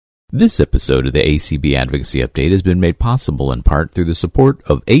This episode of the ACB Advocacy Update has been made possible in part through the support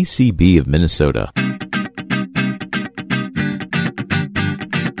of ACB of Minnesota.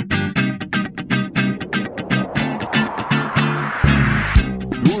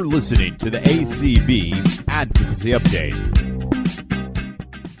 You're listening to the ACB Advocacy Update.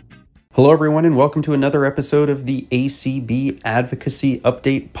 Hello, everyone, and welcome to another episode of the ACB Advocacy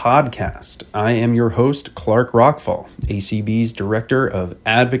Update podcast. I am your host, Clark Rockfall, ACB's Director of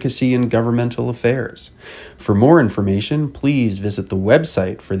Advocacy and Governmental Affairs. For more information, please visit the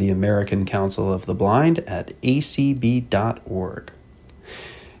website for the American Council of the Blind at acb.org.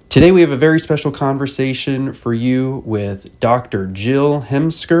 Today, we have a very special conversation for you with Dr. Jill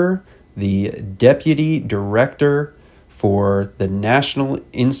Hemsker, the Deputy Director for the National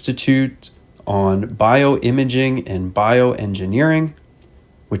Institute on Bioimaging and Bioengineering,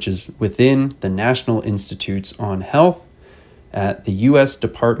 which is within the National Institutes on Health at the U.S.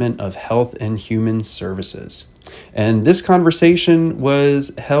 Department of Health and Human Services. And this conversation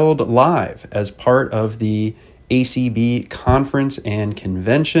was held live as part of the ACB conference and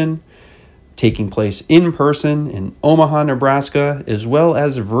convention, taking place in person in Omaha, Nebraska, as well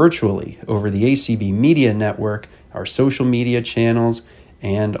as virtually over the ACB Media Network, our social media channels,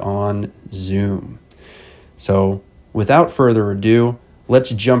 and on Zoom. So without further ado,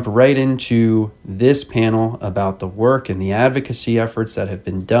 let's jump right into this panel about the work and the advocacy efforts that have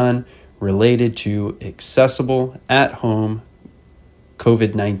been done related to accessible at-home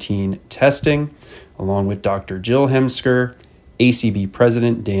COVID-19 testing, along with Dr. Jill Hemsker, ACB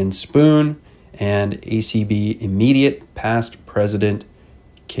President Dan Spoon, and ACB immediate past President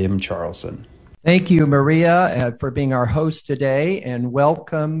Kim Charlson. Thank you, Maria, for being our host today, and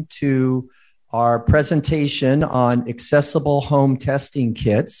welcome to our presentation on accessible home testing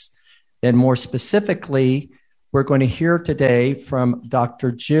kits. And more specifically, we're going to hear today from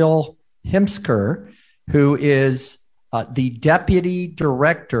Dr. Jill Hemsker, who is the Deputy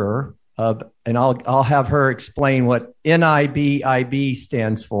Director of, and I'll have her explain what NIBIB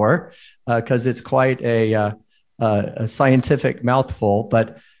stands for, because it's quite a scientific mouthful,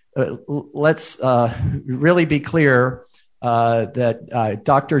 but let's really be clear that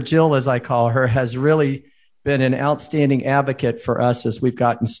Dr. Jill, as I call her, has really been an outstanding advocate for us as we've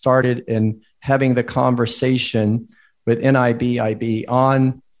gotten started in having the conversation with NIBIB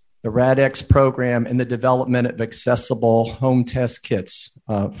on the RADx program and the development of accessible home test kits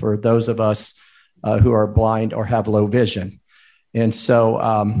for those of us who are blind or have low vision. And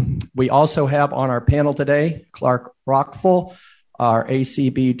so we also have on our panel today, Clark Rockfall, our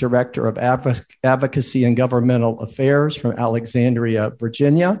ACB Director of Advocacy and Governmental Affairs from Alexandria,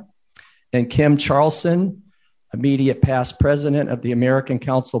 Virginia, and Kim Charlson, immediate past President of the American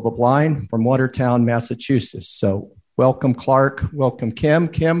Council of the Blind from Watertown, Massachusetts. So welcome, Clark. Welcome, Kim.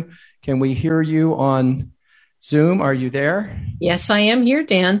 Kim, can we hear you on Zoom? Are you there? Yes, I am here,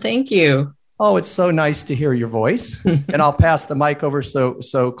 Dan. Thank you. Oh, it's so nice to hear your voice. And I'll pass the mic over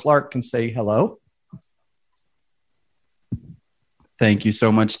so Clark can say hello. Thank you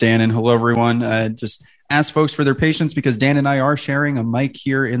so much, Dan, and hello, everyone. Just ask folks for their patience because Dan and I are sharing a mic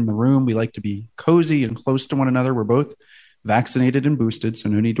here in the room. We like to be cozy and close to one another. We're both vaccinated and boosted, so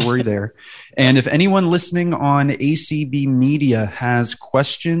no need to worry there. And if anyone listening on ACB Media has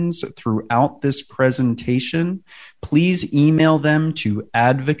questions throughout this presentation, please email them to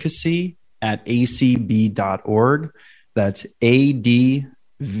advocacy@acb.org. That's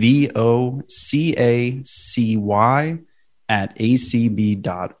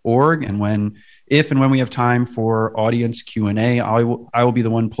advocacy@acb.org. And if and when we have time for audience Q&A, I will be the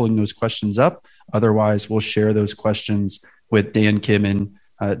one pulling those questions up. Otherwise, we'll share those questions with Dan, Kim, and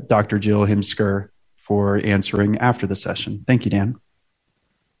Dr. Jill Hemsker for answering after the session. Thank you, Dan.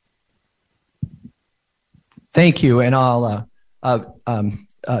 Thank you. And I'll,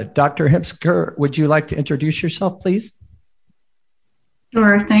 Dr. Hemsker, would you like to introduce yourself, please?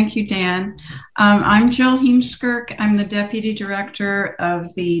 Sure. Thank you, Dan. I'm Jill Hemsker. I'm the Deputy Director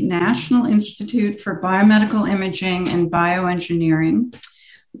of the National Institute for Biomedical Imaging and Bioengineering,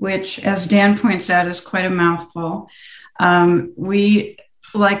 which, as Dan points out, is quite a mouthful. We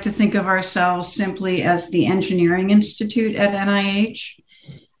like to think of ourselves simply as the Engineering Institute at NIH.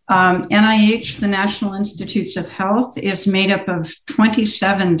 NIH, the National Institutes of Health, is made up of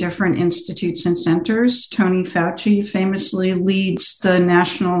 27 different institutes and centers. Tony Fauci famously leads the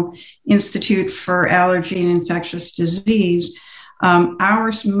National Institute for Allergy and Infectious Disease.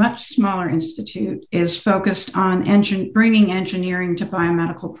 Our much smaller institute is focused on bringing engineering to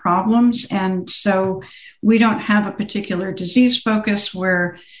biomedical problems. And so we don't have a particular disease focus.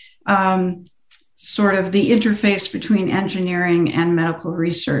 We're sort of the interface between engineering and medical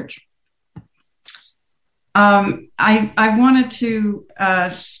research. I wanted to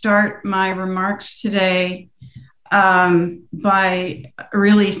start my remarks today by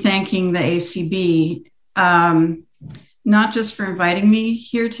really thanking the ACB, not just for inviting me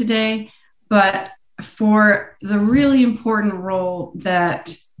here today, but for the really important role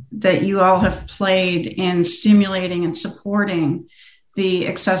that you all have played in stimulating and supporting the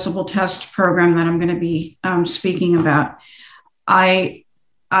Accessible Test program that I'm going to be speaking about. I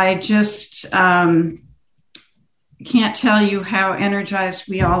just can't tell you how energized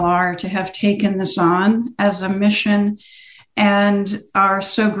we all are to have taken this on as a mission, and are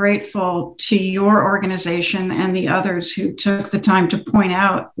so grateful to your organization and the others who took the time to point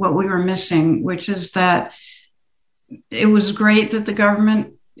out what we were missing, which is that it was great that the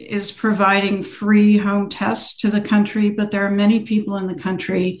government is providing free home tests to the country, but there are many people in the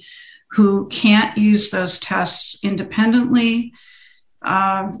country who can't use those tests independently,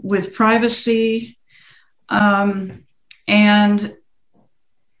 with privacy. And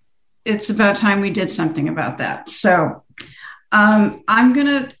it's about time we did something about that. So I'm going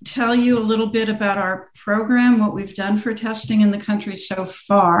to tell you a little bit about our program, what we've done for testing in the country so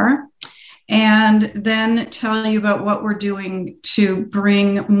far, and then tell you about what we're doing to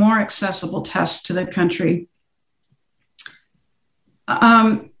bring more accessible tests to the country.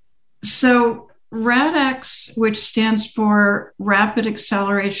 So RADx, which stands for Rapid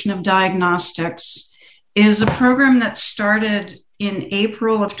Acceleration of Diagnostics, is a program that started in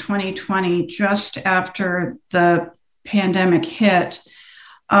April of 2020, just after the pandemic hit,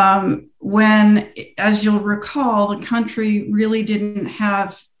 when, as you'll recall, the country really didn't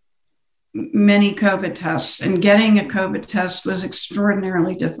have many COVID tests, and getting a COVID test was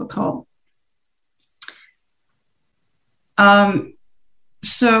extraordinarily difficult.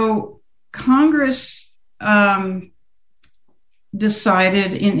 So Congress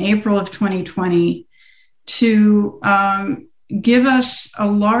decided in April of 2020 to give us a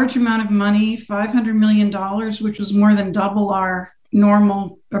large amount of money, $500 million, which was more than double our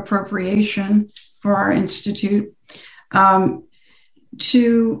normal appropriation for our institute,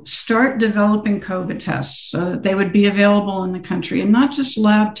 to start developing COVID tests so that they would be available in the country, and not just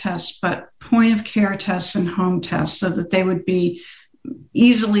lab tests, but point of care tests and home tests, so that they would be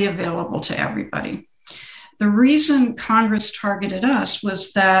easily available to everybody. The reason Congress targeted us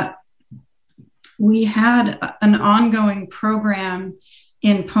was that we had an ongoing program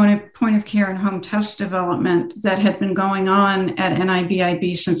in point of care and home test development that had been going on at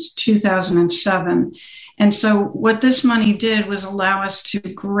NIBIB since 2007. And so what this money did was allow us to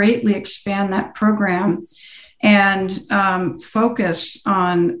greatly expand that program and focus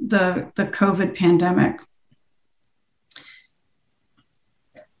on the COVID pandemic.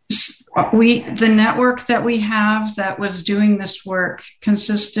 The network that we have that was doing this work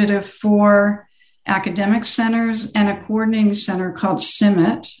consisted of 4 academic centers and a coordinating center called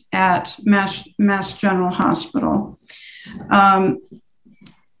CIMMYT at Mass General Hospital.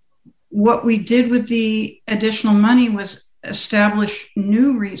 What we did with the additional money was establish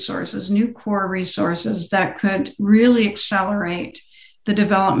new resources, new core resources that could really accelerate the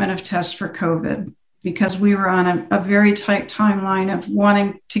development of tests for COVID, because we were on a very tight timeline of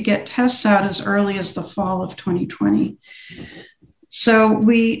wanting to get tests out as early as the fall of 2020. So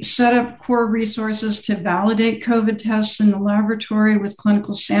we set up core resources to validate COVID tests in the laboratory with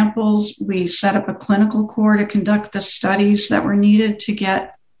clinical samples. We set up a clinical core to conduct the studies that were needed to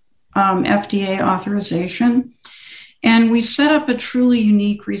get FDA authorization. And we set up a truly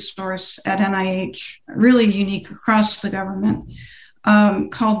unique resource at NIH, really unique across the government,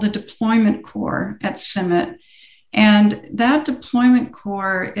 called the Deployment Core at CIMMYT. And that deployment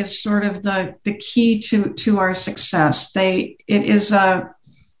core is sort of the key to our success. It is a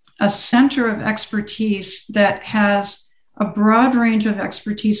center of expertise that has a broad range of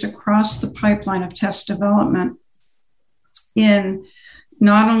expertise across the pipeline of test development in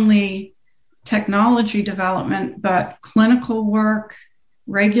not only technology development, but clinical work,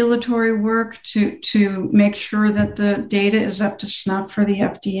 regulatory work to make sure that the data is up to snuff for the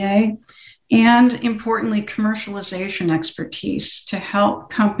FDA, and importantly, commercialization expertise to help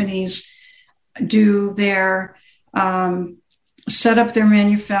companies do their set up their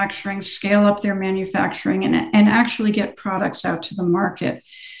manufacturing, scale up their manufacturing, and actually get products out to the market.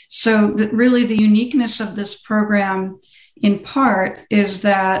 So really the uniqueness of this program in part is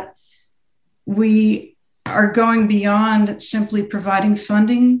that we are going beyond simply providing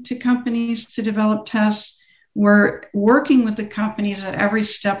funding to companies to develop tests. we're working with the companies at every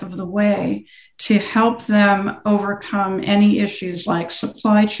step of the way to help them overcome any issues like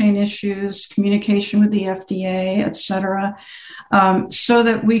supply chain issues, communication with the FDA, et cetera, so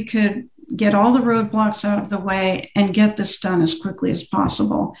that we could get all the roadblocks out of the way and get this done as quickly as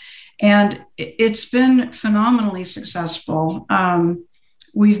possible. And it's been phenomenally successful.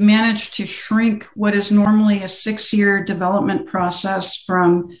 We've managed to shrink what is normally a 6-year development process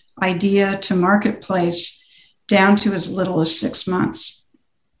from idea to marketplace down to as little as 6 months.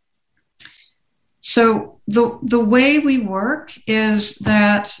 So the way we work is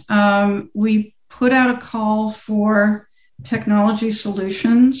that we put out a call for technology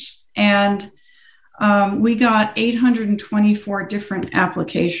solutions, and we got 824 different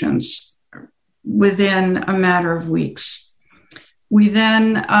applications within a matter of weeks. We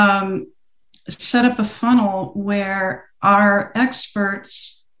then set up a funnel where our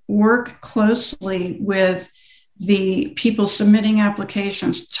experts work closely with the people submitting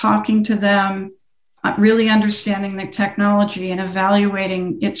applications, talking to them, really understanding the technology and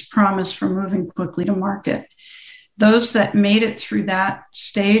evaluating its promise for moving quickly to market. Those that made it through that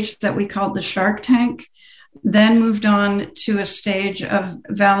stage that we called the Shark Tank then moved on to a stage of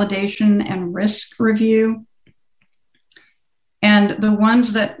validation and risk review. And the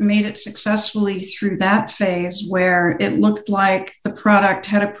ones that made it successfully through that phase, where it looked like the product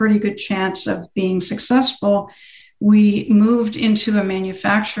had a pretty good chance of being successful, we moved into a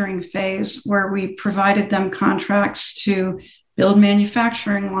manufacturing phase where we provided them contracts to build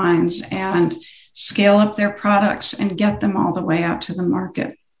manufacturing lines and scale up their products and get them all the way out to the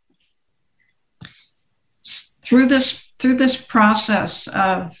market. Through this process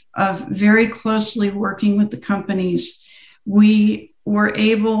of very closely working with the companies, we were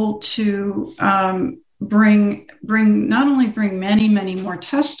able to bring many more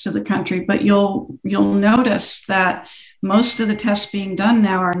tests to the country, but you'll notice that most of the tests being done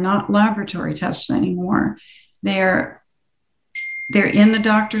now are not laboratory tests anymore. They're in the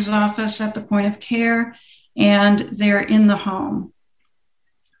doctor's office at the point of care, and they're in the home.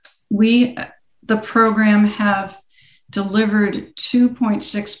 The program, have delivered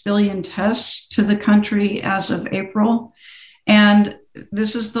 2.6 billion tests to the country as of April. And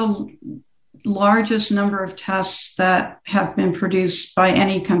this is the largest number of tests that have been produced by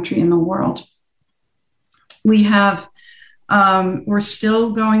any country in the world. We're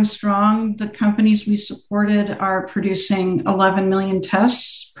still going strong. The companies we supported are producing 11 million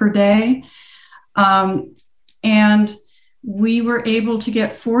tests per day. And we were able to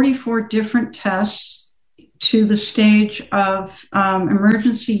get 44 different tests to the stage of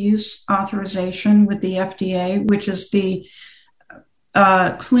emergency use authorization with the FDA, which is the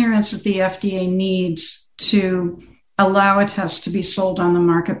clearance that the FDA needs to allow a test to be sold on the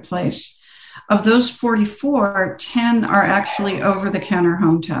marketplace. Of those 44, 10 are actually over-the-counter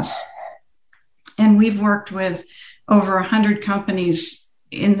home tests. And we've worked with over 100 companies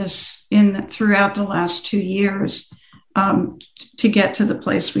throughout the last 2 years to get to the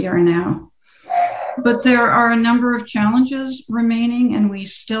place we are now. But there are a number of challenges remaining, and we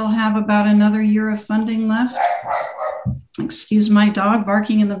still have about another year of funding left. Excuse my dog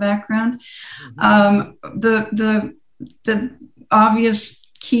barking in the background. The obvious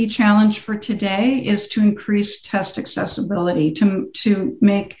key challenge for today is to increase test accessibility, to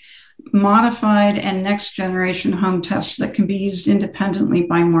make modified and next generation home tests that can be used independently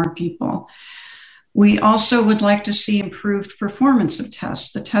by more people. We also would like to see improved performance of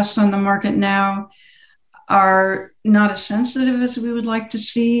tests. The tests on the market now are not as sensitive as we would like to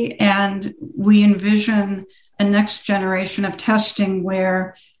see, and we envision a next generation of testing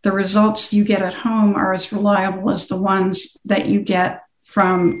where the results you get at home are as reliable as the ones that you get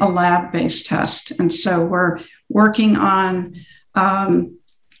from a lab-based test. And so we're working on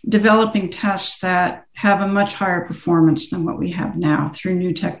developing tests that have a much higher performance than what we have now through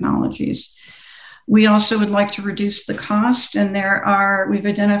new technologies. We also would like to reduce the cost, and we've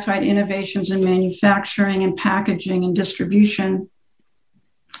identified innovations in manufacturing and packaging and distribution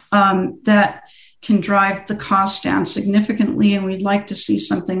that can drive the cost down significantly, and we'd like to see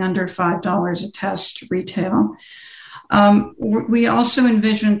something under $5 a test retail. We also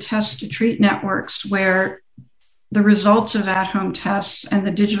envision test-to-treat networks where the results of at-home tests and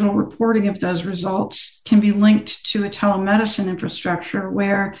the digital reporting of those results can be linked to a telemedicine infrastructure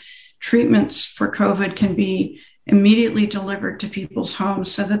where treatments for COVID can be immediately delivered to people's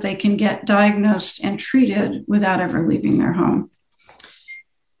homes so that they can get diagnosed and treated without ever leaving their home.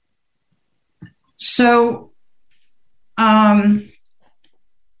 So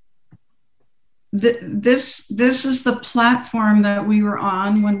this is the platform that we were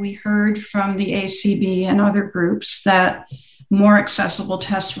on when we heard from the ACB and other groups that more accessible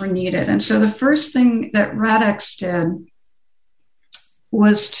tests were needed. And so the first thing that RADx did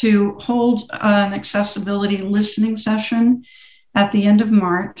was to hold an accessibility listening session at the end of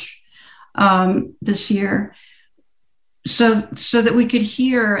March this year, so that we could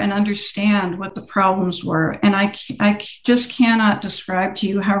hear and understand what the problems were. And I just cannot describe to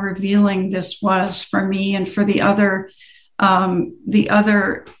you how revealing this was for me and for the other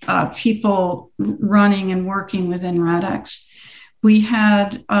people running and working within RADx. We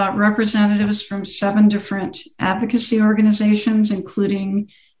had representatives from 7 different advocacy organizations, including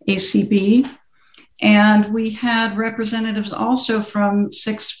ACB. And we had representatives also from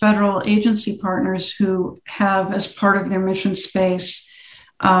 6 federal agency partners who have, as part of their mission space,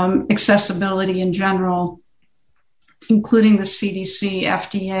 accessibility in general, including the CDC,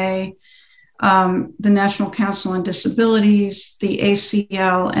 FDA, the National Council on Disabilities, the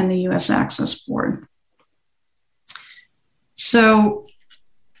ACL, and the U.S. Access Board. So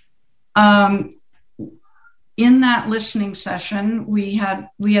in that listening session, we had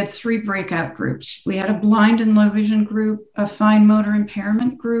 3 breakout groups. We had a blind and low vision group, a fine motor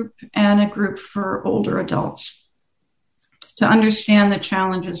impairment group, and a group for older adults to understand the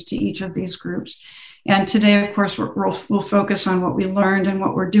challenges to each of these groups. And today, of course, we'll focus on what we learned and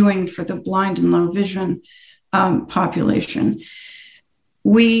what we're doing for the blind and low vision population.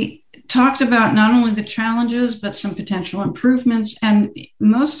 We talked about not only the challenges, but some potential improvements. And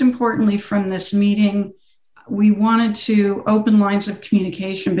most importantly, from this meeting, we wanted to open lines of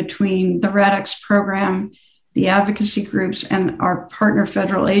communication between the RADx program, the advocacy groups, and our partner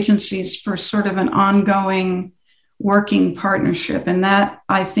federal agencies for sort of an ongoing working partnership. And that,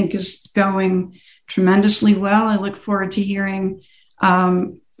 I think, is going tremendously well. I look forward to hearing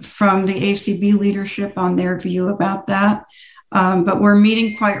from the ACB leadership on their view about that. But we're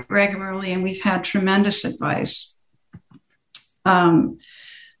meeting quite regularly, and we've had tremendous advice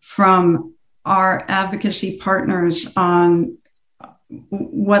from our advocacy partners on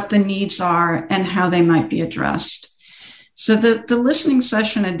what the needs are and how they might be addressed. So the listening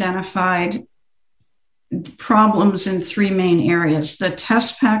session identified problems in 3 main areas: the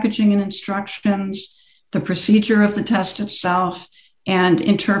test packaging and instructions, the procedure of the test itself, and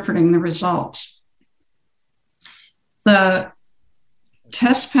interpreting the results. The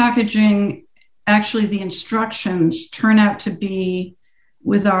test packaging, actually the instructions, turn out to be,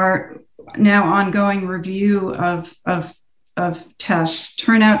 with our now ongoing review of tests,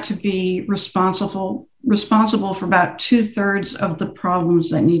 turn out to be responsible for about 2/3 of the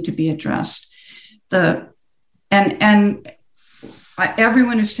problems that need to be addressed.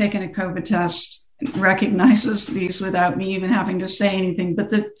 Everyone who's taken a COVID test recognizes these without me even having to say anything. But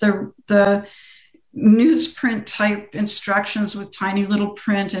the newsprint type instructions with tiny little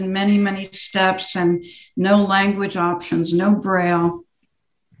print and many, many steps and no language options, no Braille,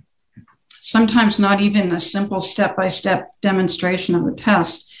 sometimes not even a simple step-by-step demonstration of the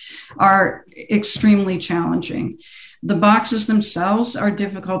test, are extremely challenging. The boxes themselves are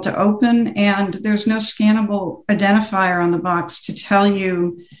difficult to open, and there's no scannable identifier on the box to tell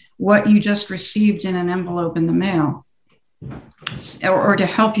you what you just received in an envelope in the mail, or to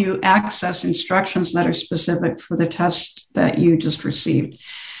help you access instructions that are specific for the test that you just received.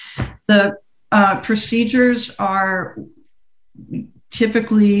 The procedures are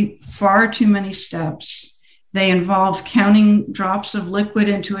typically far too many steps. They involve counting drops of liquid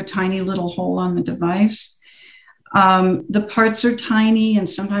into a tiny little hole on the device. The parts are tiny and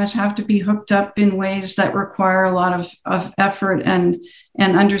sometimes have to be hooked up in ways that require a lot of effort and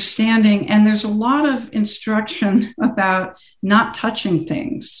understanding. And there's a lot of instruction about not touching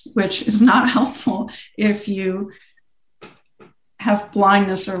things, which is not helpful if you have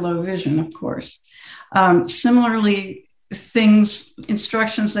blindness or low vision, of course. Similarly,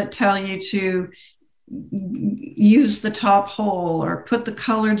 instructions that tell you to use the top hole or put the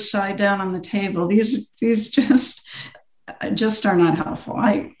colored side down on the table. These just are not helpful.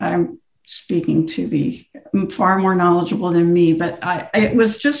 I'm speaking to the far more knowledgeable than me, but it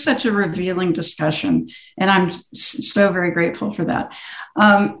was just such a revealing discussion, and I'm so very grateful for that.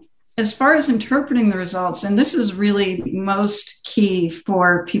 As far as interpreting the results, and this is really most key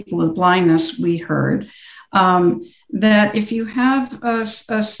for people with blindness, we heard that if you have a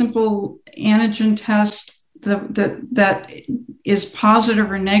simple antigen test that is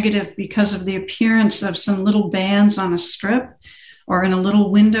positive or negative because of the appearance of some little bands on a strip or in a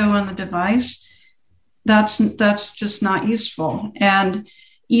little window on the device, that's just not useful. And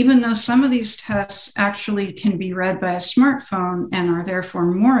even though some of these tests actually can be read by a smartphone and are therefore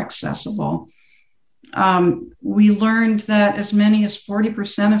more accessible, we learned that as many as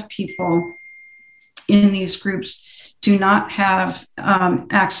 40% of people in these groups do not have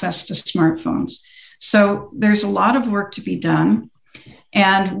access to smartphones. So there's a lot of work to be done,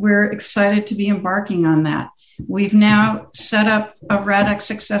 and we're excited to be embarking on that. We've now set up a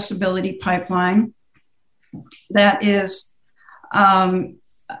RADx accessibility pipeline that is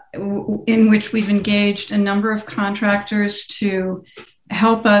in which we've engaged a number of contractors to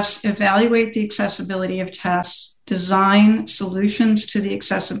help us evaluate the accessibility of tests, design solutions to the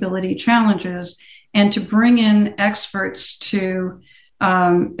accessibility challenges, and to bring in experts to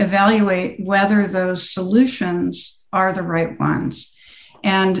evaluate whether those solutions are the right ones.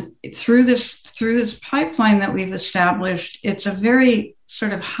 And through this pipeline that we've established, it's a very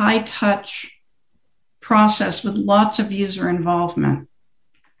sort of high touch process with lots of user involvement.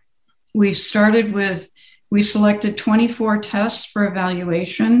 We selected 24 tests for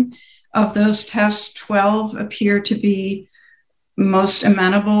evaluation. Of those tests, 12 appear to be most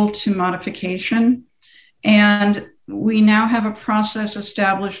amenable to modification. And we now have a process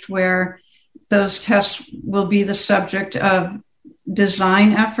established where those tests will be the subject of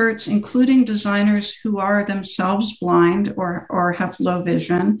design efforts, including designers who are themselves blind or have low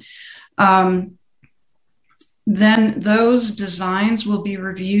vision. Then those designs will be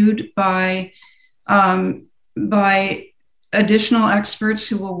reviewed by additional experts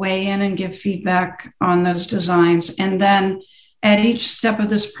who will weigh in and give feedback on those designs. And then at each step of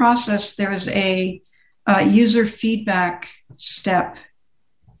this process, there is a user feedback step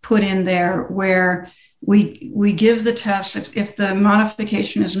put in there where we give the test. If the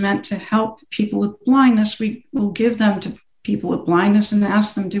modification is meant to help people with blindness, we will give them to people with blindness and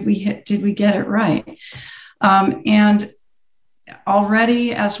ask them, did we get it right? And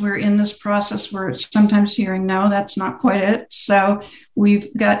already, as we're in this process, we're sometimes hearing, no, that's not quite it. So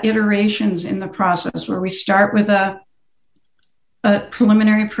we've got iterations in the process where we start with a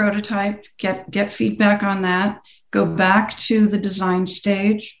preliminary prototype, get feedback on that, go back to the design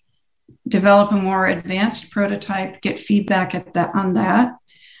stage, develop a more advanced prototype, get feedback on that.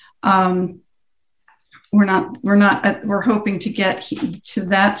 We're hoping to get to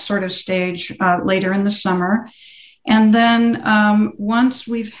that sort of stage later in the summer. And then once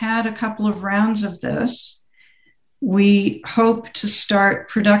we've had a couple of rounds of this, we hope to start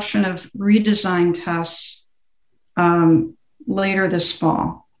production of redesign tests later this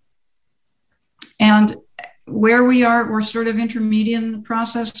fall. And where we are, we're sort of intermediate in the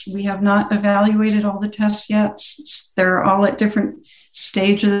process. We have not evaluated all the tests yet. They're all at different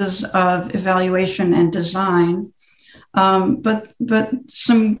stages of evaluation and design. But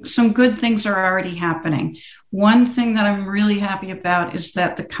some good things are already happening. One thing that I'm really happy about is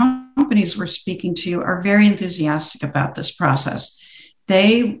that the companies we're speaking to are very enthusiastic about this process.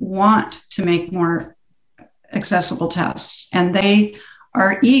 They want to make more accessible tests, and they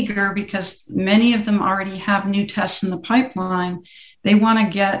are eager because many of them already have new tests in the pipeline. They want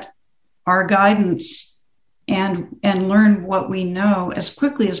to get our guidance and learn what we know as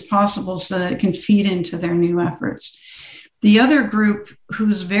quickly as possible so that it can feed into their new efforts. The other group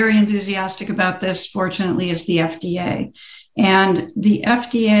who's very enthusiastic about this, fortunately, is the FDA. And the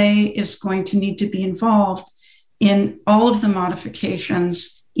FDA is going to need to be involved in all of the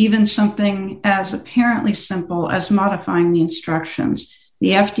modifications, even something as apparently simple as modifying the instructions.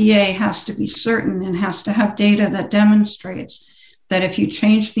 The FDA has to be certain and has to have data that demonstrates that if you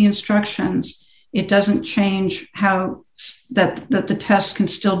change the instructions, it doesn't change how that the test can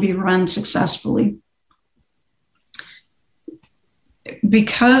still be run successfully.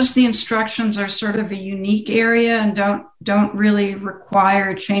 Because the instructions are sort of a unique area and don't really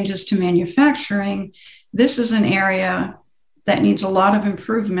require changes to manufacturing, this is an area that needs a lot of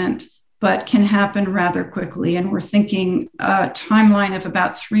improvement, but can happen rather quickly. And we're thinking a timeline of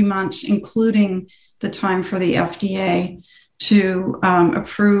about 3 months, including the time for the FDA to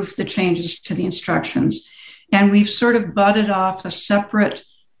approve the changes to the instructions. And we've sort of butted off a separate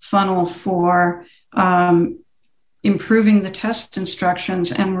funnel for improving the test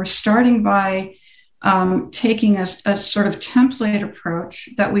instructions. And we're starting by taking a sort of template approach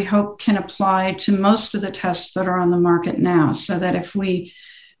that we hope can apply to most of the tests that are on the market now, so that if we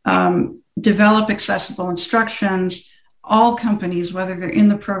develop accessible instructions, all companies, whether they're in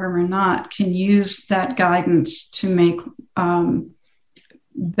the program or not, can use that guidance to make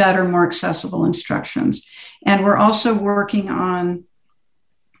better, more accessible instructions. And we're also working on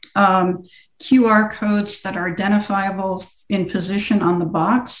QR codes that are identifiable in position on the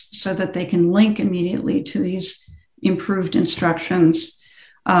box so that they can link immediately to these improved instructions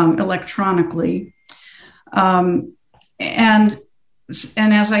electronically. And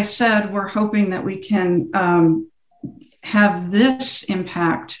and as I said, we're hoping that we can have this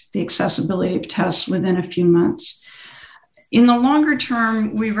impact the accessibility of tests within a few months. In the longer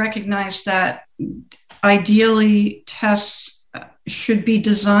term, we recognize that ideally tests should be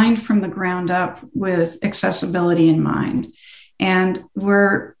designed from the ground up with accessibility in mind. And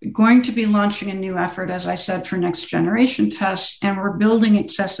we're going to be launching a new effort, as I said, for next generation tests, and we're building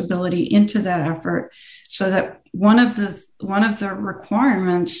accessibility into that effort so that one of the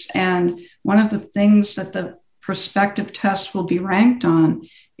requirements and one of the things that the prospective tests will be ranked on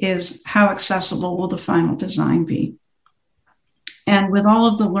is how accessible will the final design be. And with all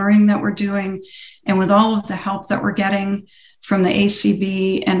of the learning that we're doing and with all of the help that we're getting from the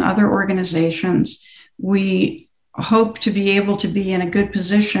ACB and other organizations, we hope to be able to be in a good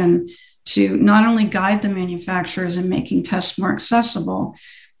position to not only guide the manufacturers in making tests more accessible,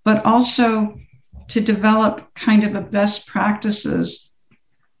 but also to develop kind of a best practices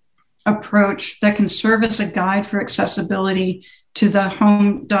approach that can serve as a guide for accessibility to the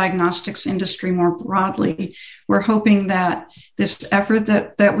home diagnostics industry more broadly. We're hoping that this effort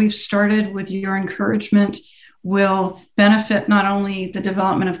that we've started with your encouragement will benefit not only the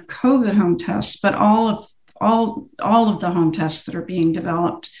development of COVID home tests, but all of the home tests that are being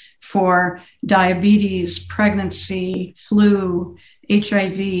developed for diabetes, pregnancy, flu,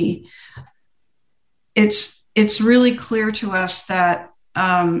 HIV. It's really clear to us that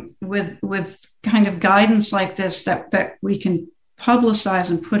with kind of guidance like this that we can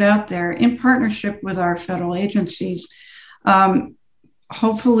publicize and put out there in partnership with our federal agencies,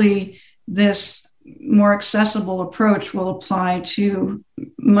 hopefully this more accessible approach will apply to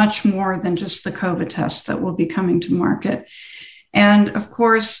much more than just the COVID tests that will be coming to market. And of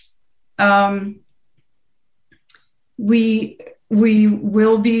course, we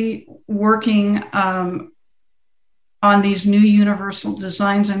will be working on these new universal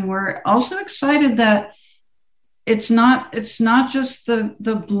designs, and we're also excited that it's not just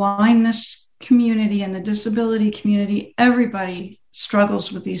the blindness community and the disability community. Everybody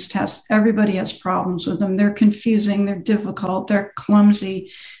struggles with these tests. Everybody has problems with them. They're confusing, they're difficult, they're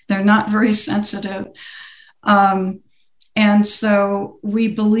clumsy, they're not very sensitive. And so we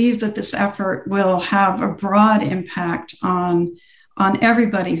believe that this effort will have a broad impact on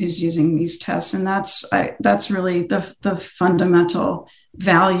everybody who's using these tests. And that's really the fundamental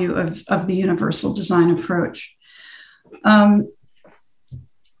value of the universal design approach.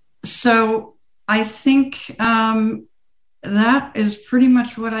 So I think that is pretty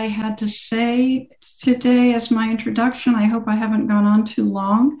much what I had to say today as my introduction. I hope I haven't gone on too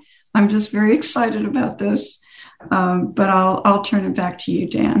long. I'm just very excited about this, but I'll turn it back to you,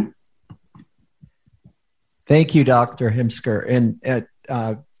 Dan. Thank you, Dr. Himsker. And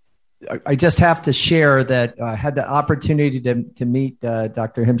I just have to share that I had the opportunity to meet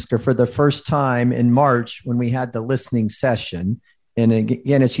Dr. Himsker for the first time in March when we had the listening session. And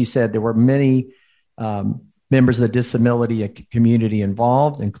again, as she said, there were many members of the disability community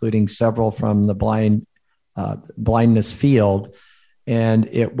involved, including several from the blindness field. And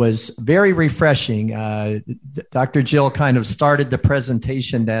it was very refreshing. Dr. Jill kind of started the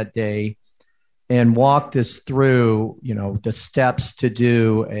presentation that day and walked us through, the steps to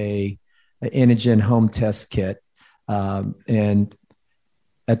do an Inogen home test kit. And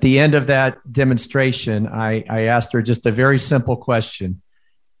at the end of that demonstration, I asked her just a very simple question.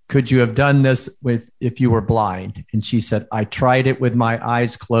 Could you have done this if you were blind? And she said, I tried it with my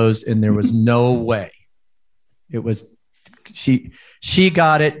eyes closed and there was no way. It was, she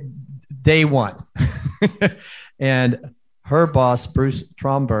got it day one. And her boss, Bruce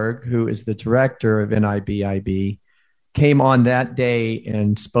Tromberg, who is the director of NIBIB, came on that day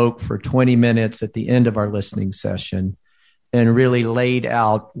and spoke for 20 minutes at the end of our listening session and really laid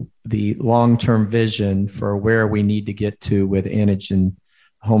out the long-term vision for where we need to get to with Inogen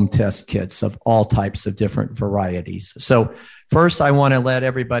home test kits of all types of different varieties. So first, I want to let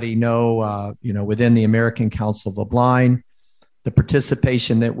everybody know, within the American Council of the Blind, the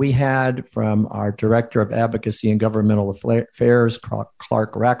participation that we had from our Director of Advocacy and Governmental Affairs,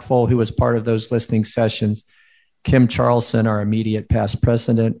 Clark Rackful, who was part of those listening sessions, Kim Charlson, our immediate past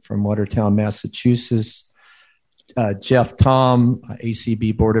president from Watertown, Massachusetts, Jeff Tom,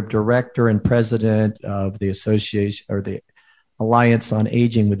 ACB Board of Director and President of the Association or the Alliance on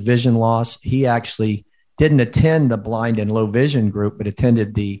Aging with Vision Loss. He actually didn't attend the blind and low vision group, but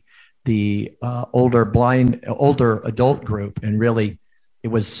attended the older adult group. And really, it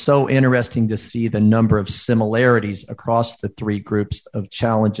was so interesting to see the number of similarities across the three groups of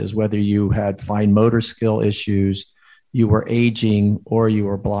challenges, whether you had fine motor skill issues, you were aging, or you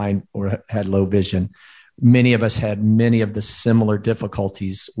were blind or had low vision. many of us had many of the similar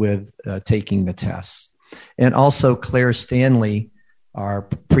difficulties with taking the tests. And also Claire Stanley, our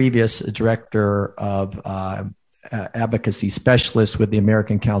previous director of advocacy specialist with the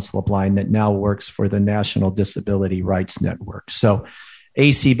American Council of Blind, that now works for the National Disability Rights Network. So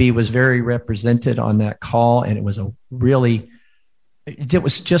ACB was very represented on that call, and it was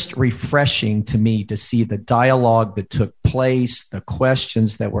just refreshing to me to see the dialogue that took place, the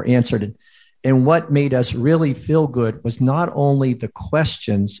questions that were answered. And what made us really feel good was not only the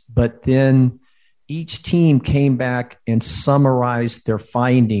questions, but then each team came back and summarized their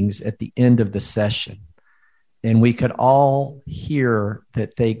findings at the end of the session. And we could all hear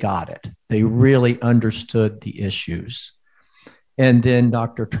that they got it. They really understood the issues. And then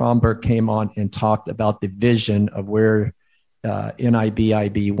Dr. Tromberg came on and talked about the vision of where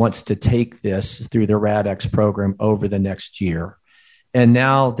NIBIB wants to take this through the RADx program over the next year. And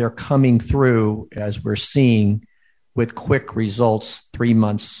now they're coming through, as we're seeing, with quick results 3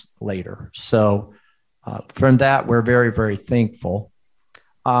 months later. So from that, we're very, very thankful.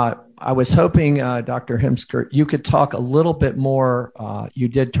 I was hoping, Dr. Hemsker, you could talk a little bit more, you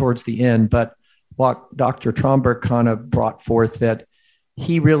did towards the end, but what Dr. Tromberg kind of brought forth, that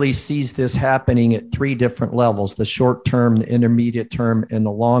he really sees this happening at 3 different levels: the short term, the intermediate term, and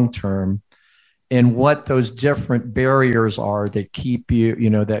the long term, and what those different barriers are that keep you,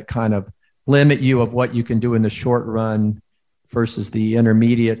 that kind of limit you of what you can do in the short run versus the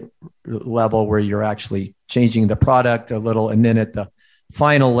intermediate level where you're actually changing the product a little, and then at the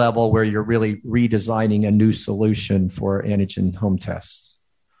final level where you're really redesigning a new solution for antigen home tests.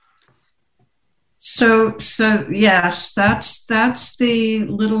 So yes, that's the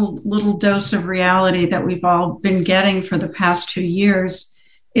little dose of reality that we've all been getting for the past 2 years,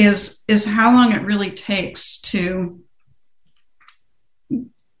 is how long it really takes to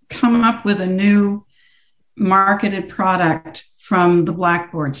come up with a new marketed product from the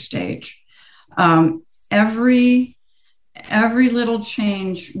blackboard stage. Every little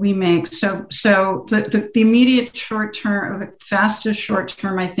change we make. So the immediate short term, or the fastest short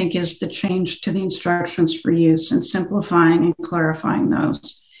term, I think, is the change to the instructions for use and simplifying and clarifying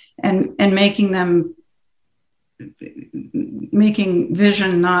those, and making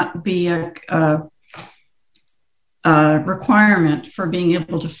vision not be a requirement for being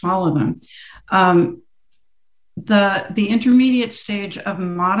able to follow them. The intermediate stage of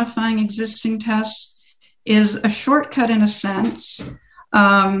modifying existing tests is a shortcut in a sense,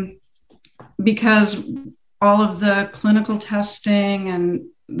 because all of the clinical testing and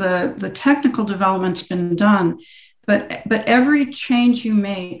the technical development's been done. But every change you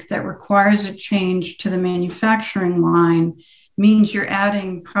make that requires a change to the manufacturing line means you're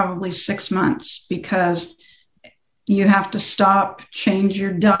adding probably 6 months, because you have to stop, change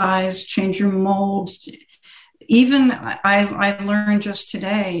your dyes, change your mold. Even I learned just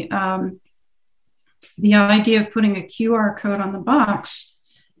today, the idea of putting a QR code on the box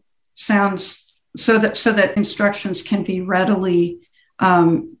sounds so that instructions can be readily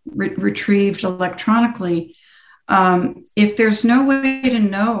retrieved electronically. If there's no way to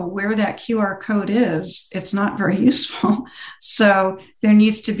know where that QR code is, it's not very useful. So there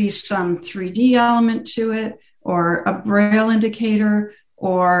needs to be some 3D element to it, or a Braille indicator,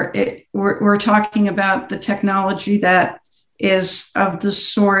 or we're talking about the technology that is of the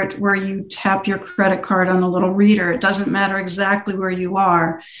sort where you tap your credit card on the little reader. It doesn't matter exactly where you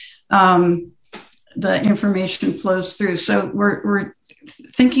are. The information flows through. So we're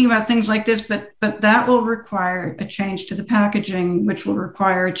thinking about things like this, but that will require a change to the packaging, which will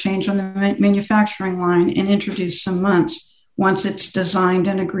require a change on the manufacturing line, and introduce some months once it's designed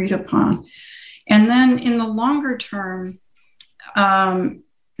and agreed upon. And then in the longer term,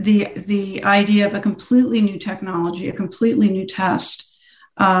 the idea of a completely new technology, a completely new test.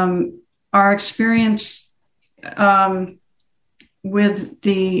 Our experience with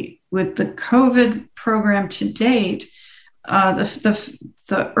the COVID program to date,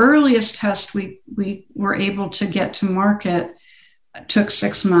 the earliest test we were able to get to market took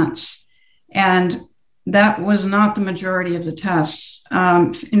 6 months, and that was not the majority of the tests.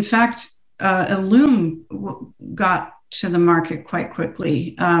 In fact, Ellume got to the market quite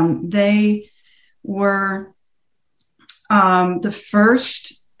quickly. They were the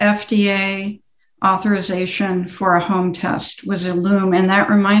first FDA authorization for a home test was Ellume. And that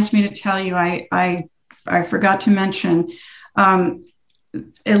reminds me to tell you, I forgot to mention,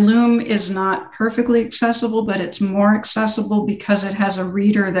 Ellume is not perfectly accessible, but it's more accessible because it has a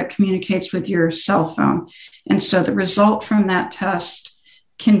reader that communicates with your cell phone. And so the result from that test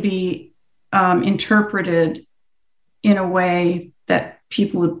can be interpreted in a way that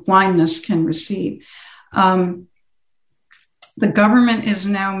people with blindness can receive. The government is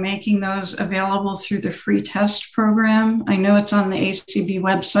now making those available through the free test program. I know it's on the ACB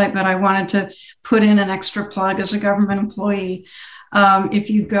website, but I wanted to put in an extra plug as a government employee. If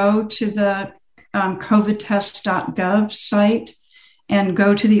you go to the covidtest.gov site and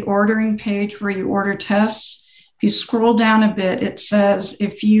go to the ordering page where you order tests, if you scroll down a bit, it says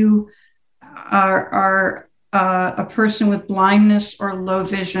if you are a person with blindness or low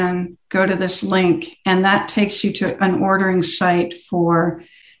vision, go to this link, and that takes you to an ordering site for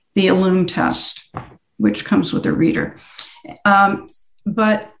the Illume test, which comes with a reader.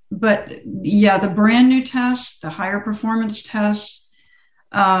 But yeah, the brand new tests, the higher performance tests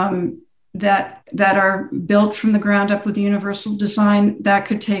that are built from the ground up with universal design, that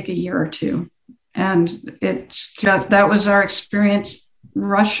could take a year or two. And that was our experience,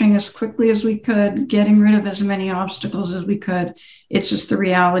 rushing as quickly as we could, getting rid of as many obstacles as we could. It's just the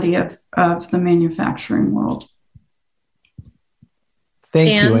reality of the manufacturing world.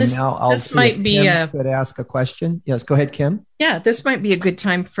 Thank and you. This, and now I'll this might be Kim could ask a question. Yes, go ahead, Kim. Yeah, this might be a good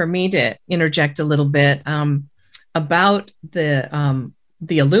time for me to interject a little bit about the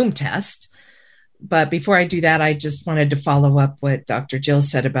Illume test. But before I do that, I just wanted to follow up what Dr. Jill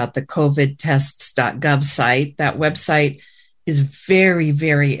said about the covidtests.gov site. That website is very,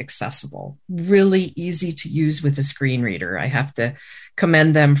 very accessible, really easy to use with a screen reader. I have to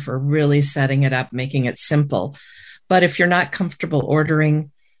commend them for really setting it up, making it simple. But if you're not comfortable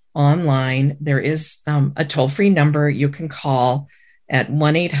ordering online, there is a toll-free number you can call at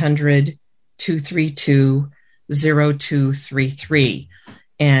 1-800-232-0233.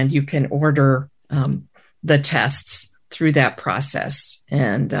 And you can order the tests through that process.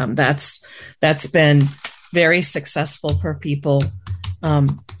 And that's been very successful for people.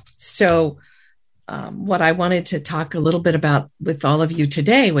 So what I wanted to talk a little bit about with all of you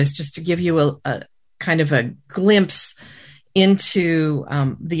today was just to give you a kind of a glimpse into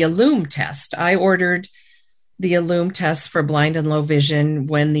the Illume test. I ordered the Illume test for blind and low vision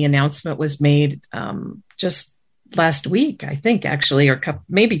when the announcement was made just last week, I think, actually, or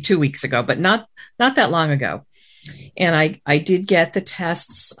maybe 2 weeks ago, but not that long ago. And I did get the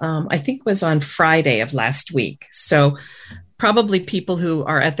tests, I think it was on Friday of last week. So probably people who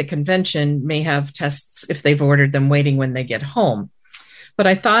are at the convention may have tests, if they've ordered them, waiting when they get home. But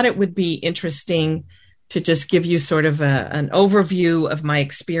I thought it would be interesting to just give you sort of an overview of my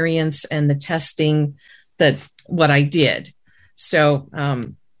experience and the testing what I did. So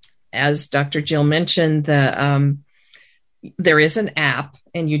as Dr. Jill mentioned, there is an app,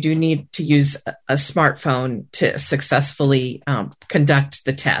 and you do need to use a smartphone to successfully conduct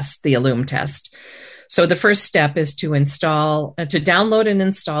the test, the Illume test. So the first step is to download and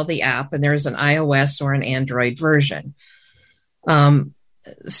install the app, and there is an iOS or an Android version.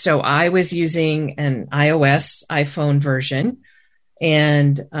 So I was using an iPhone version,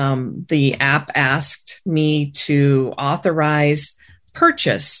 and the app asked me to authorize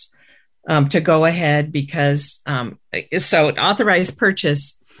purchase to go ahead because authorized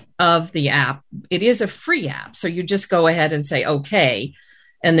purchase of the app. It is a free app. So you just go ahead and say, okay,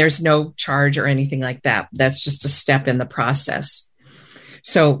 and there's no charge or anything like that. That's just a step in the process.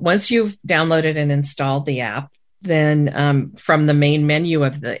 So once you've downloaded and installed the app, then from the main menu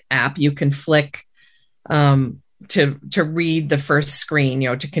of the app, you can flick to read the first screen,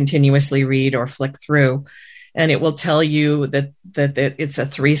 to continuously read or flick through. And it will tell you that it's a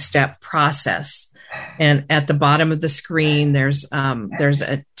 3-step process. And at the bottom of the screen, there's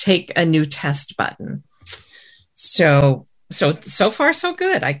a take a new test button. So far, so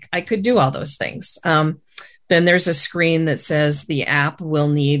good. I could do all those things. Then there's a screen that says the app will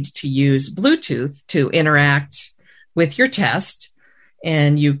need to use Bluetooth to interact with your test.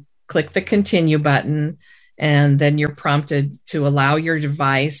 And you click the continue button, and then you're prompted to allow your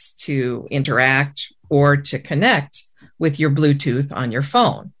device to interact or to connect with your Bluetooth on your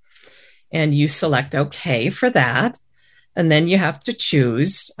phone. And you select OK for that. And then you have to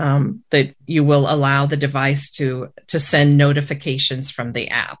choose that you will allow the device to send notifications from the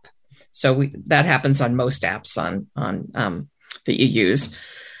app. So that happens on most apps on that you use.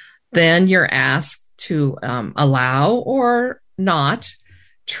 Then you're asked to allow or not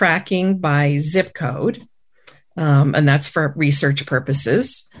tracking by zip code. And that's for research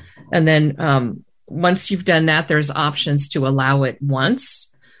purposes. And then once you've done that, there's options to allow it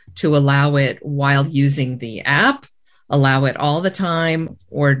once, to allow it while using the app, allow it all the time,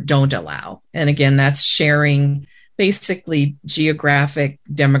 or don't allow. And again, that's sharing basically geographic,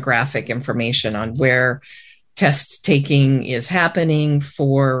 demographic information on where test taking is happening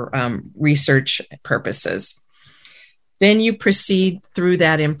for research purposes. Then you proceed through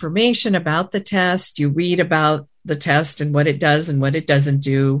that information about the test. You read about the test and what it does and what it doesn't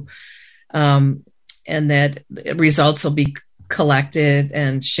do. And that results will be collected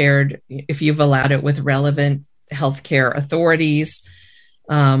and shared, if you've allowed it, with relevant healthcare authorities.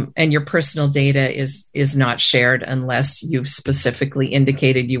 And your personal data is not shared unless you've specifically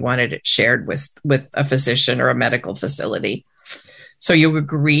indicated you wanted it shared with a physician or a medical facility. So you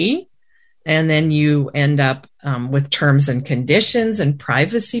agree, and then you end up with terms and conditions and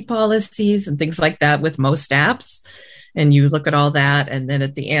privacy policies and things like that with most apps. And you look at all that, and then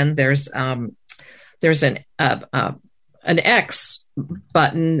at the end there's an X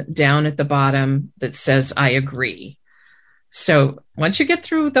button down at the bottom that says I agree. So once you get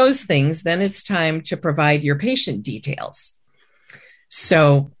through those things, then it's time to provide your patient details.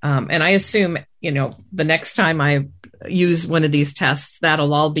 So, and I assume, the next time I use one of these tests,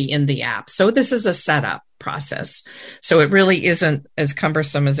 that'll all be in the app. So this is a setup process. So it really isn't as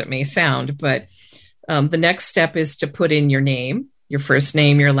cumbersome as it may sound, but the next step is to put in your name, your first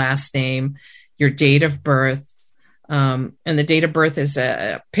name, your last name, your date of birth. And the date of birth is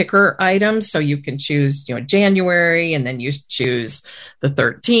a picker item. So you can choose, January, and then you choose the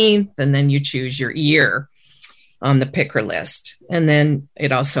 13th, and then you choose your year on the picker list. And then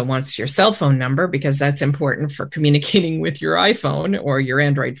it also wants your cell phone number, because that's important for communicating with your iPhone or your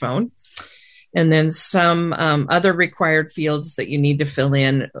Android phone. And then some other required fields that you need to fill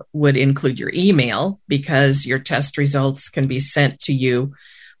in would include your email, because your test results can be sent to you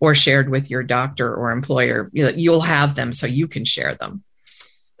or shared with your doctor or employer. You'll have them so you can share them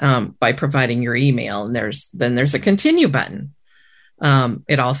by providing your email. And there's a continue button.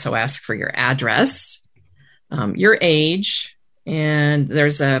 It also asks for your address, your age, and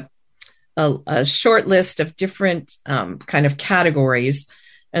there's a short list of different kind of categories.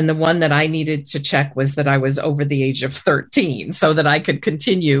 And the one that I needed to check was that I was over the age of 13, so that I could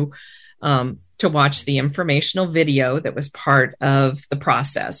continue to watch the informational video that was part of the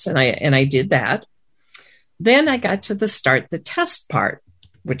process. And I did that. Then I got to the start the test part,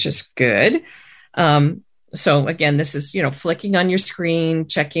 which is good. So again, this is, flicking on your screen,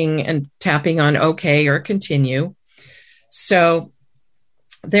 checking and tapping on OK or continue. So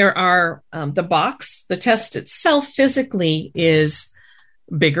there are the test itself physically is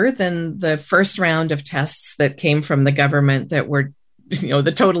bigger than the first round of tests that came from the government that were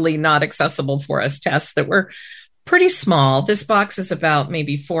the totally not accessible for us tests that were pretty small. This box is about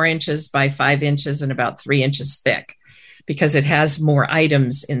maybe 4 inches by 5 inches and about 3 inches thick, because it has more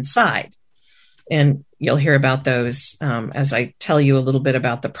items inside. And you'll hear about those as I tell you a little bit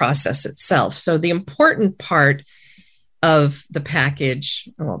about the process itself. So the important part of the package,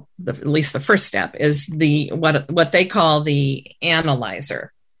 at least the first step, is what they call the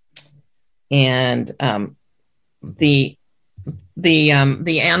analyzer. And the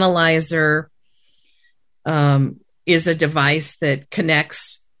analyzer is a device that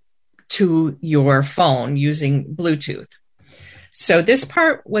connects to your phone using Bluetooth. So this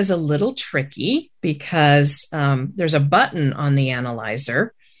part was a little tricky, because there's a button on the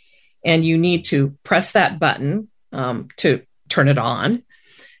analyzer, and you need to press that button to turn it on.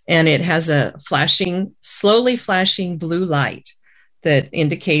 And it has a slowly flashing blue light that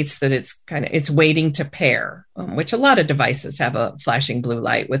indicates that it's waiting to pair, which a lot of devices have a flashing blue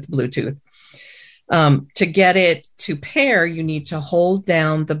light with Bluetooth. To get it to pair, you need to hold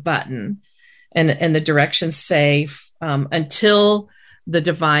down the button, and the directions say until the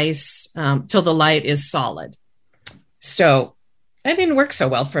device, till the light is solid. So that didn't work so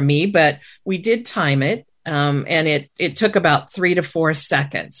well for me, but we did time it. And it took about 3 to 4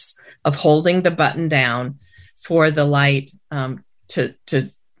 seconds of holding the button down for the light to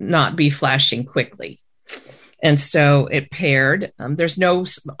not be flashing quickly. And so it paired. There's no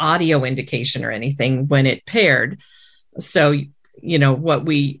audio indication or anything when it paired. So, what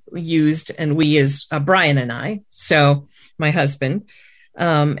we used, and we is Brian and I, so my husband,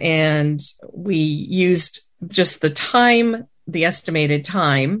 and we used just the estimated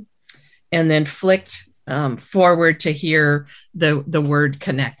time, and then flicked forward to hear the word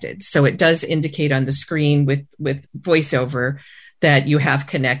connected. So it does indicate on the screen with voiceover that you have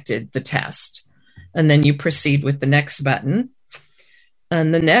connected the test. And then you proceed with the next button.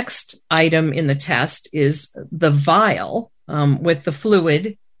 And the next item in the test is the vial with the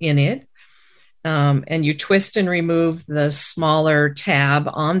fluid in it. And you twist and remove the smaller tab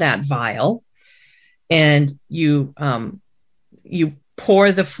on that vial. And you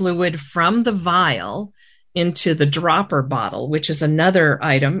pour the fluid from the vial into the dropper bottle, which is another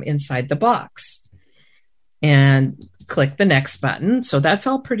item inside the box. And click the next button. So that's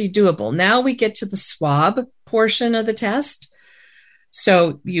all pretty doable. Now we get to the swab portion of the test.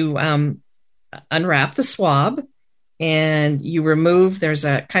 So you unwrap the swab and you remove, there's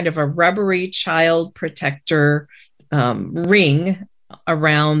a kind of a rubbery child protector ring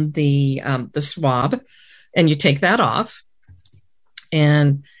around the swab, and you take that off.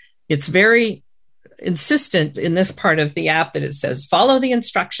 And it's very insistent in this part of the app that it says, follow the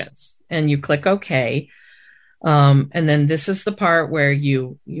instructions, and you click OK. And then this is the part where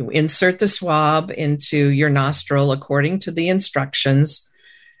you insert the swab into your nostril according to the instructions.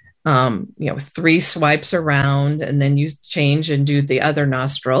 3 swipes around, and then you change and do the other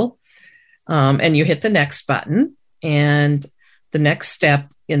nostril. And you hit the next button. And the next step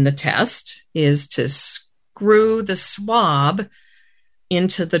in the test is to screw the swab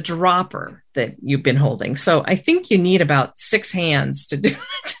into the dropper that you've been holding. So I think you need about 6 hands to do the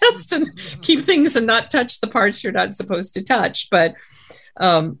test and keep things and not touch the parts you're not supposed to touch. But,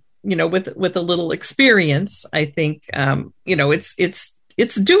 with a little experience, I think,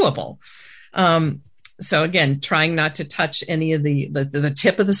 it's doable. So again, trying not to touch any of the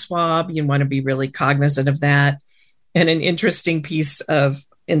tip of the swab. You want to be really cognizant of that. And an interesting piece of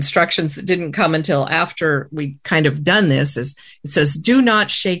instructions that didn't come until after we kind of done this is it says, do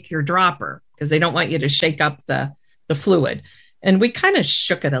not shake your dropper, because they don't want you to shake up the fluid. And we kind of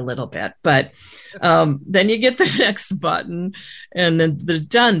shook it a little bit, but then you get the next button and then the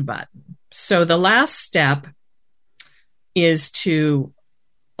done button. So the last step is to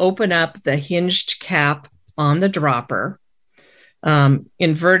open up the hinged cap on the dropper, you're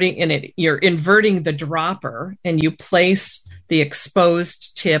inverting the dropper, and you place the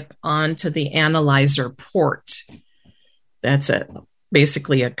exposed tip onto the analyzer port. That's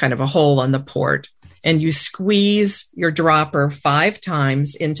basically a kind of a hole on the port. And you squeeze your dropper 5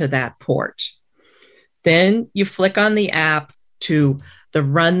 times into that port. Then you flick on the app to the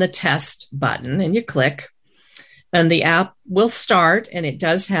run the test button, and you click. And the app will start, and it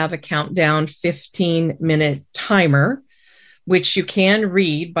does have a countdown 15-minute timer, which you can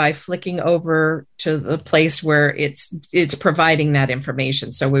read by flicking over to the place where it's providing that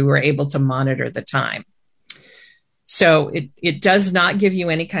information. So we were able to monitor the time. So it does not give you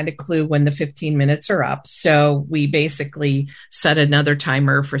any kind of clue when the 15 minutes are up. So we basically set another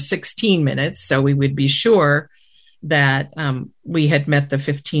timer for 16 minutes. So we would be sure that we had met the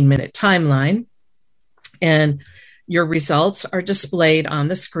 15-minute timeline. And your results are displayed on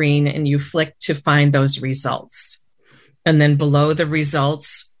the screen, and you flick to find those results. And then below the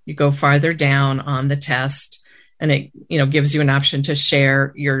results, you go farther down on the test, and it gives you an option to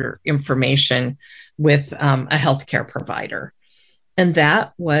share your information with a healthcare provider. And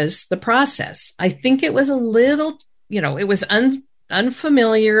that was the process. I think it was a little, it was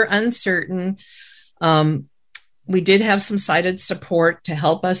unfamiliar, uncertain. We did have some sighted support to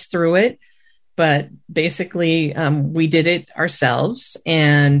help us through it. But basically, we did it ourselves.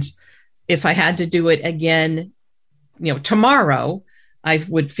 And if I had to do it again, tomorrow, I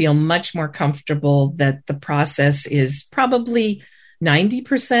would feel much more comfortable that the process is probably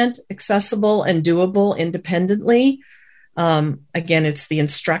 90% accessible and doable independently. Again, it's the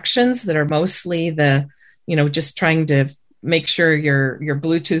instructions that are mostly just trying to make sure your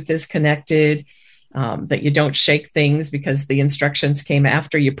Bluetooth is connected, that you don't shake things, because the instructions came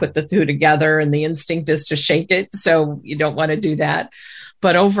after you put the 2 together, and the instinct is to shake it. So you don't want to do that.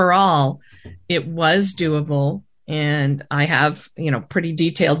 But overall, it was doable. And I have, pretty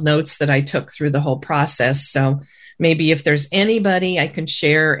detailed notes that I took through the whole process. So maybe if there's anybody I can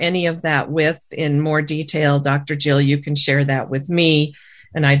share any of that with in more detail, Dr. Jill, you can share that with me,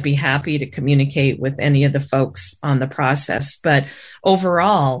 and I'd be happy to communicate with any of the folks on the process. But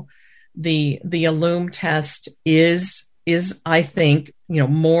overall, the Illume test is I think,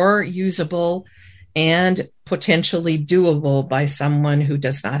 more usable and potentially doable by someone who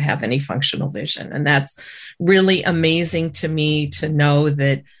does not have any functional vision. And that's really amazing to me to know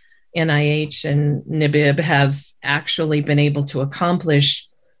that NIH and NBIB have actually been able to accomplish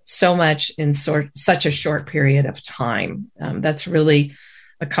so much in such a short period of time. That's really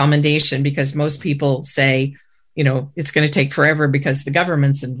a commendation, because most people say, it's going to take forever because the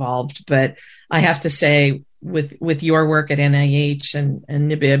government's involved. But I have to say, with your work at NIH and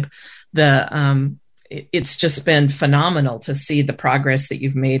NBIB, it's just been phenomenal to see the progress that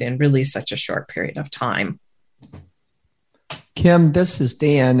you've made in really such a short period of time. Kim, this is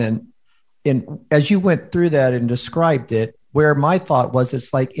Dan. And as you went through that and described it, where my thought was,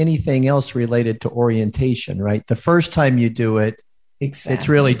 it's like anything else related to orientation, right? The first time you do it, exactly, it's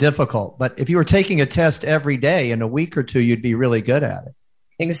really difficult. But if you were taking a test every day, in a week or 2, you'd be really good at it.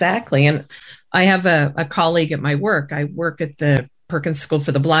 Exactly. And I have a colleague at my work. I work at the Perkins School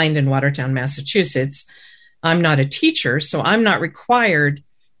for the Blind in Watertown, Massachusetts. I'm not a teacher, so I'm not required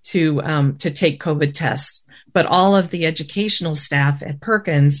to take COVID tests. But all of the educational staff at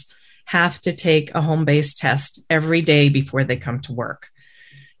Perkins have to take a home-based test every day before they come to work.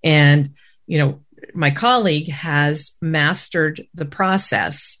 And, my colleague has mastered the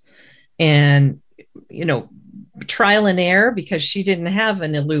process and, trial and error, because she didn't have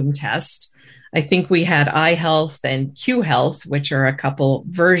an Ellume test. I think we had iHealth and Q Health, which are a couple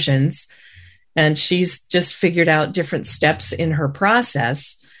versions, and she's just figured out different steps in her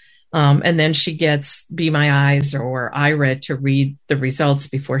process. And then she gets Be My Eyes or Ira to read the results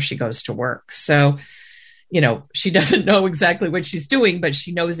before she goes to work. So, she doesn't know exactly what she's doing, but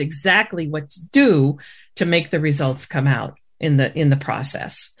she knows exactly what to do to make the results come out in the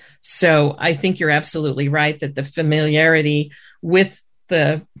process. So I think you're absolutely right that the familiarity with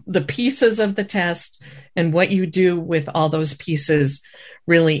the pieces of the test and what you do with all those pieces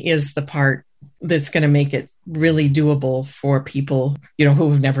really is the part that's going to make it really doable for people,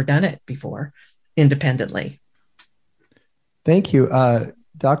 who've never done it before independently. Thank you.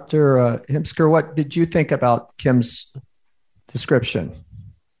 Dr. Himsker, what did you think about Kim's description?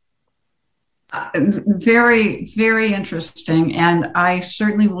 Very, very interesting. And I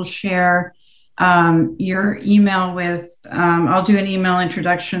certainly will share your email with, I'll do an email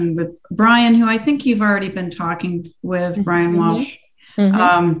introduction with Brian, who I think you've already been talking with, Brian Walsh.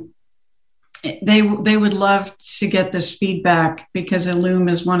 Mm-hmm. They would love to get this feedback because Ellume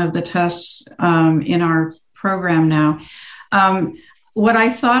is one of the tests in our program now. What I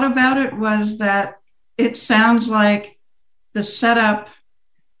thought about it was that it sounds like the setup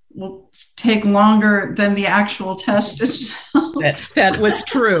will take longer than the actual test itself. That was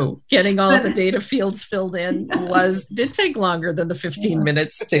true. Getting all of the data fields filled in did take longer than the 15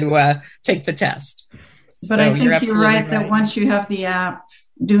 minutes to take the test. But so I think you're right that once you have the app,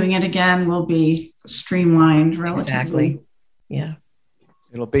 doing it again will be streamlined relatively. Exactly. Yeah.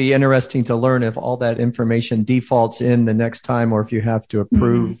 It'll be interesting to learn if all that information defaults in the next time or if you have to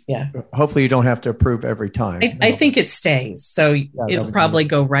approve. Mm-hmm. Yeah. Hopefully you don't have to approve every time. I think it stays. So it'll probably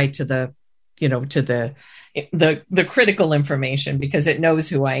go right to the critical information because it knows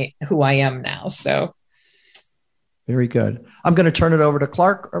who I am now. So. Very good. I'm going to turn it over to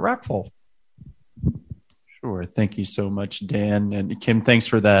Clark Rockfall. Sure. Thank you so much, Dan. And Kim, thanks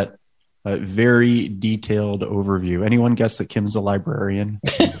for that very detailed overview. Anyone guess that Kim's a librarian?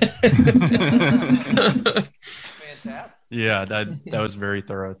 Fantastic. Yeah, that was very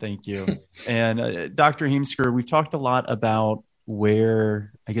thorough. Thank you. And Dr. Himsker, we've talked a lot about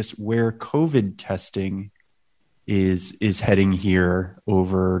where COVID testing is heading here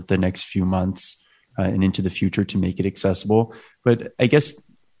over the next few months and into the future to make it accessible. But I guess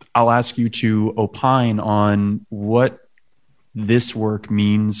I'll ask you to opine on what this work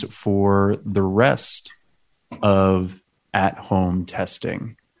means for the rest of at-home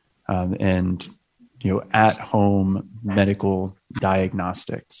testing and at-home medical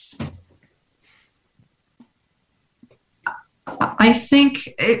diagnostics. I think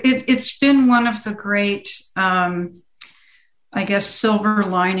it's been one of the great, silver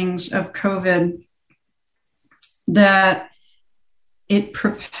linings of COVID that it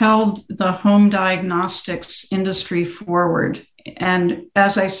propelled the home diagnostics industry forward. And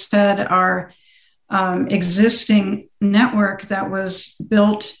as I said, our existing network that was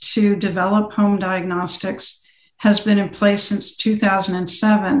built to develop home diagnostics has been in place since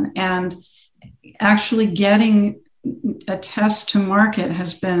 2007. And actually getting a test to market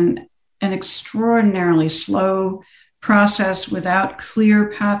has been an extraordinarily slow process without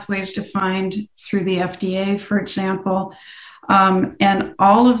clear pathways defined through the FDA, for example. And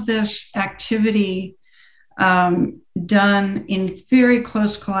all of this activity done in very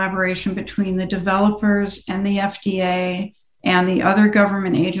close collaboration between the developers and the FDA and the other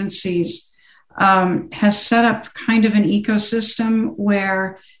government agencies has set up kind of an ecosystem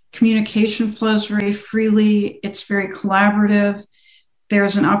where communication flows very freely. It's very collaborative.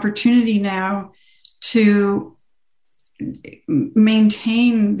 There's an opportunity now to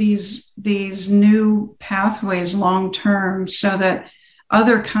maintain these new pathways long term so that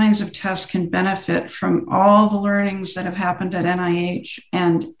other kinds of tests can benefit from all the learnings that have happened at NIH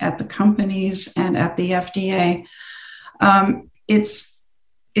and at the companies and at the FDA.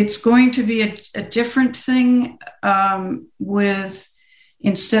 It's going to be a different thing with,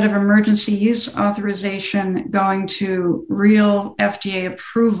 instead of emergency use authorization, going to real FDA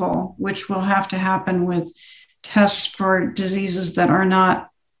approval, which will have to happen with tests for diseases that are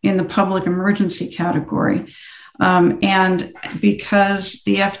not in the public emergency category. And because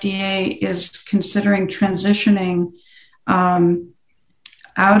the FDA is considering transitioning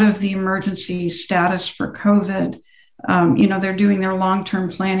out of the emergency status for COVID. They're doing their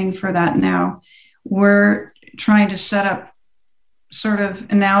long-term planning for that now. We're trying to set up sort of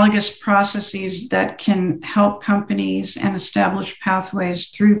analogous processes that can help companies and establish pathways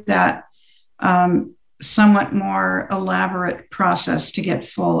through that somewhat more elaborate process to get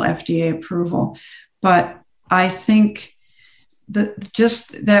full FDA approval. But I think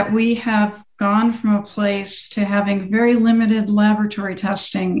that we have gone from a place to having very limited laboratory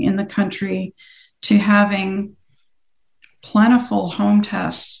testing in the country to having plentiful home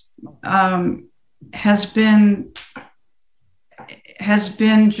tests has been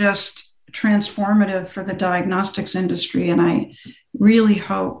just transformative for the diagnostics industry. And I really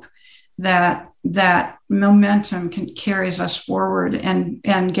hope that momentum carries us forward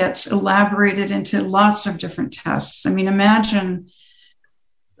and gets elaborated into lots of different tests. I mean, imagine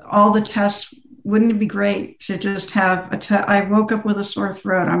all the tests. Wouldn't it be great to just have I woke up with a sore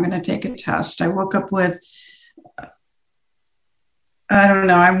throat, I'm going to take a test. I woke up with, I don't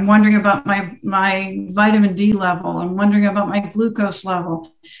know, I'm wondering about my vitamin D level. I'm wondering about my glucose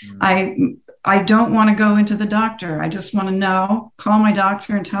level. I don't want to go into the doctor. I just want to call my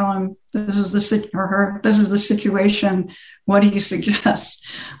doctor and tell him this is the situation. What do you suggest?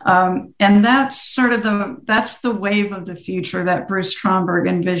 And that's sort of the wave of the future that Bruce Stromberg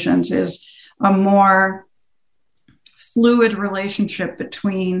envisions, is a more fluid relationship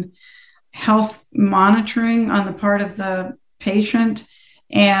between health monitoring on the part of the patient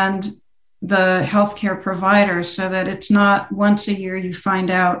and the healthcare provider, so that it's not once a year you find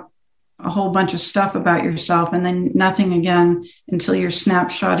out a whole bunch of stuff about yourself and then nothing again until your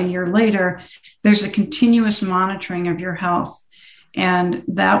snapshot a year later. There's a continuous monitoring of your health, and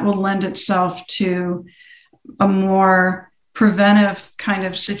that will lend itself to a more preventive kind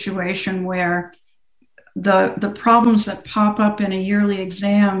of situation where the problems that pop up in a yearly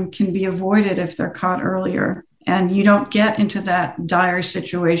exam can be avoided if they're caught earlier. And you don't get into that dire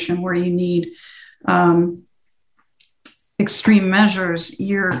situation where you need extreme measures.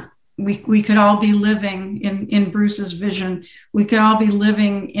 We could all be living in Bruce's vision. We could all be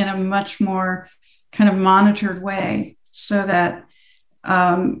living in a much more kind of monitored way, so that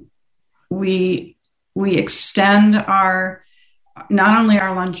we extend not only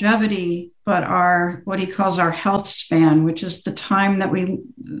our longevity, but what he calls our health span, which is the time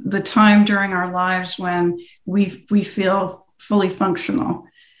during our lives when we feel fully functional.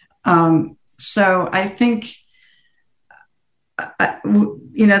 So I think,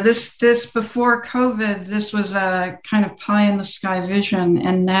 this before COVID, this was a kind of pie in the sky vision.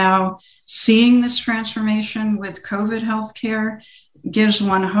 And now seeing this transformation with COVID healthcare gives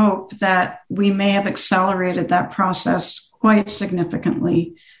one hope that we may have accelerated that process quite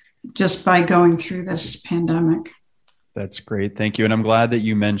significantly just by going through this pandemic. That's great. Thank you. And I'm glad that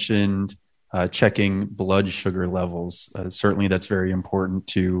you mentioned checking blood sugar levels. Certainly that's very important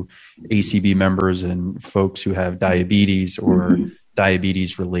to ACB members and folks who have diabetes or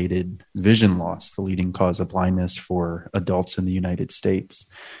diabetes-related vision loss, the leading cause of blindness for adults in the United States.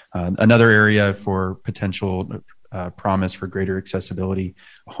 Another area for potential promise for greater accessibility,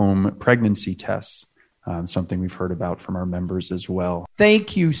 home pregnancy tests. Something we've heard about from our members as well.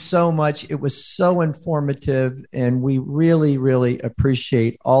 Thank you so much. It was so informative, and we really, really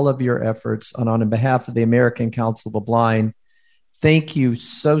appreciate all of your efforts. And on behalf of the American Council of the Blind, thank you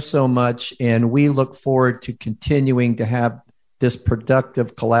so much. And we look forward to continuing to have this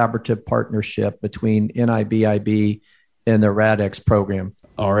productive collaborative partnership between NIBIB and the RADx program.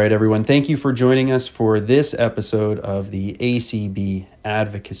 All right, everyone. Thank you for joining us for this episode of the ACB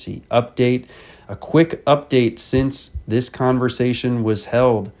Advocacy Update. A quick update since this conversation was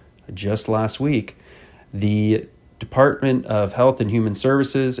held just last week. The Department of Health and Human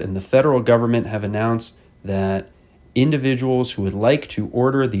Services and the federal government have announced that individuals who would like to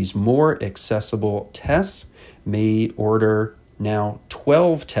order these more accessible tests may order now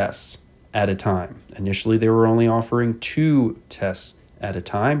 12 tests at a time. Initially, they were only offering 2 tests at a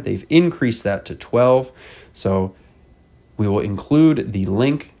time. They've increased that to 12. So we will include the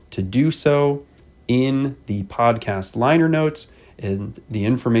link to do so in the podcast liner notes, and the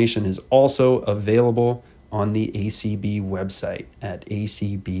information is also available on the ACB website at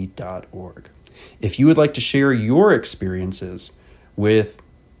acb.org. If you would like to share your experiences with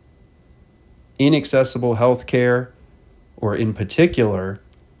inaccessible healthcare, or in particular,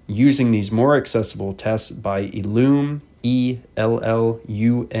 using these more accessible tests by Illume, ELLUME,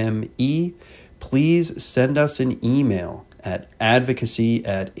 please send us an email at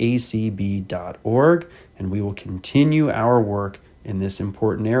advocacy@acb.org, and we will continue our work in this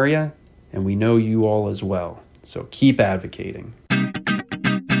important area, and we know you all as well. So keep advocating.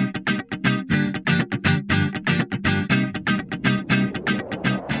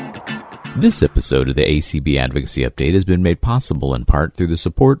 This episode of the ACB Advocacy Update has been made possible in part through the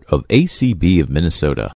support of ACB of Minnesota.